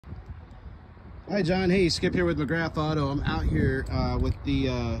Hi John, hey, Skip here with McGrath Auto. I'm out here with the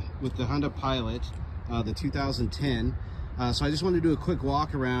Honda Pilot, the 2010. So I just wanted to do a quick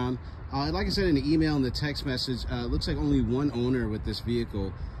walk around. Like I said in the email and the text message, it looks like only one owner with this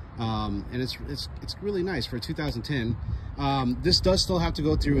vehicle, and it's really nice for a 2010. This does still have to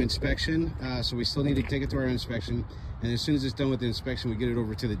go through inspection, so we still need to take it to our inspection. And as soon as it's done with the inspection, we get it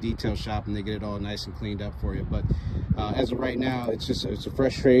over to the detail shop and they get it all nice and cleaned up for you. But as of right now, it's a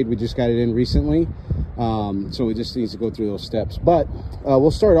fresh trade. We just got it in recently, so we just need to go through those steps. But we'll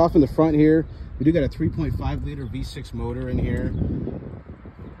start off in the front here. We do got a 3.5 liter V6 motor in here.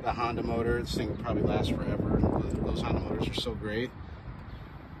 The Honda motor. This thing will probably last forever. Those Honda motors are so great.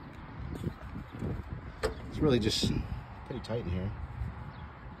 It's really just pretty tight in here.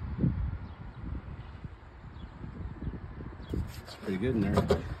 It's pretty good in there.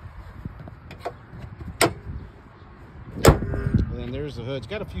 And then there's the hood. It's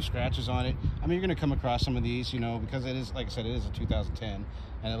got a few scratches on it. I mean, you're going to come across some of these, you know, because it is, like I said, it is a 2010,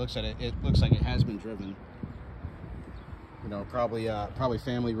 and it looks like it has been driven. You know, probably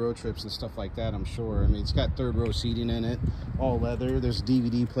family road trips and stuff like that, I'm sure. I mean, it's got third row seating in it, all leather. There's a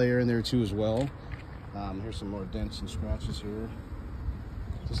DVD player in there too as well. Here's some more dents and scratches here.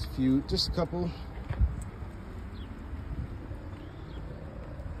 Just a couple.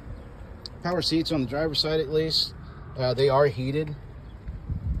 Power seats on the driver's side at least. They are heated.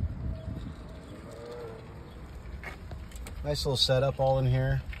 Nice little setup all in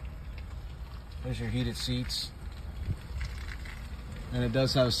here. There's your heated seats. And it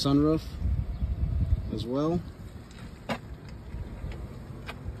does have a sunroof as well. A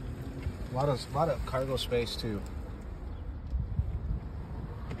lot of cargo space too.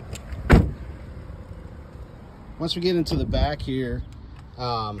 Once we get into the back here,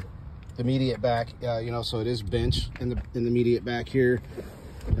 the immediate back, you know, so it is bench in the immediate back here.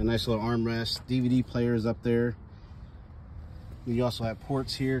 A nice little armrest. DVD player is up there. You also have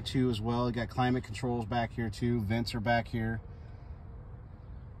ports here too as well. You got climate controls back here too. Vents are back here.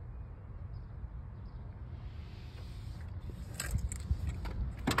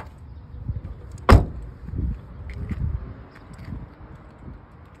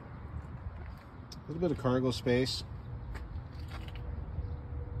 A little bit of cargo space.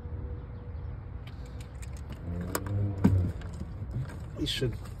 These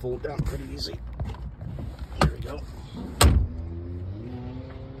should fold down pretty easy. There we go.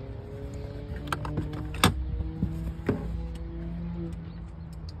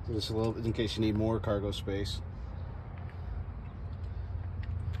 Just a little bit in case you need more cargo space.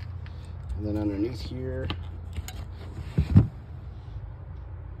 And then underneath here,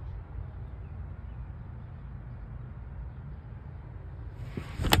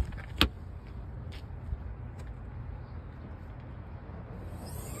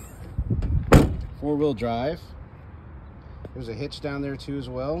 four-wheel drive. There's a hitch down there too as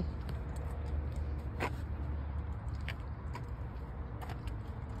well.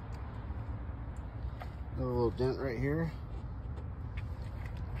 Another little dent right here.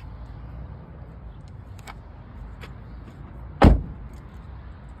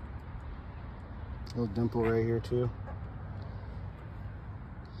 Little dimple right here too.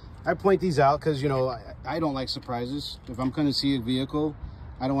 I point these out because, you know, I don't like surprises. If I'm going to see a vehicle,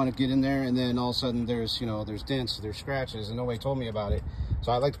 I don't want to get in there and then all of a sudden there's, you know, there's dents, there's scratches, and nobody told me about it.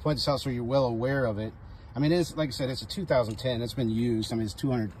 So I like to point this out so you're well aware of it. I mean, it's, like I said, it's a 2010. It's been used. I mean, it's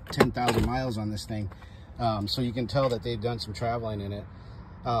 210,000 miles on this thing. So you can tell that they've done some traveling in it.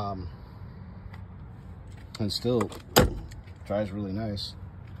 And still drives really nice.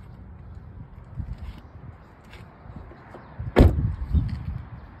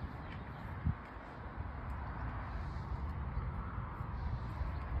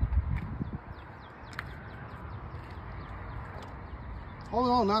 All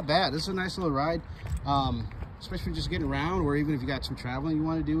in all, not bad. This is a nice little ride, especially just getting around, or even if you got some traveling you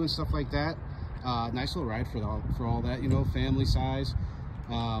want to do and stuff like that. Nice little ride for all that, you know, family size.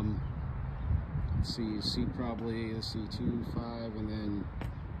 Let's see, seat probably, let's see, 2, 5, and then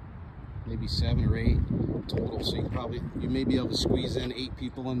maybe 7 or 8 total. So you may be able to squeeze in 8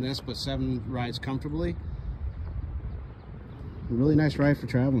 people in this, but 7 rides comfortably. A really nice ride for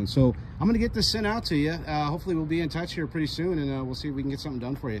traveling. So I'm going to get this sent out to you. Hopefully we'll be in touch here pretty soon, and we'll see if we can get something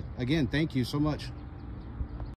done for you. Again, thank you so much.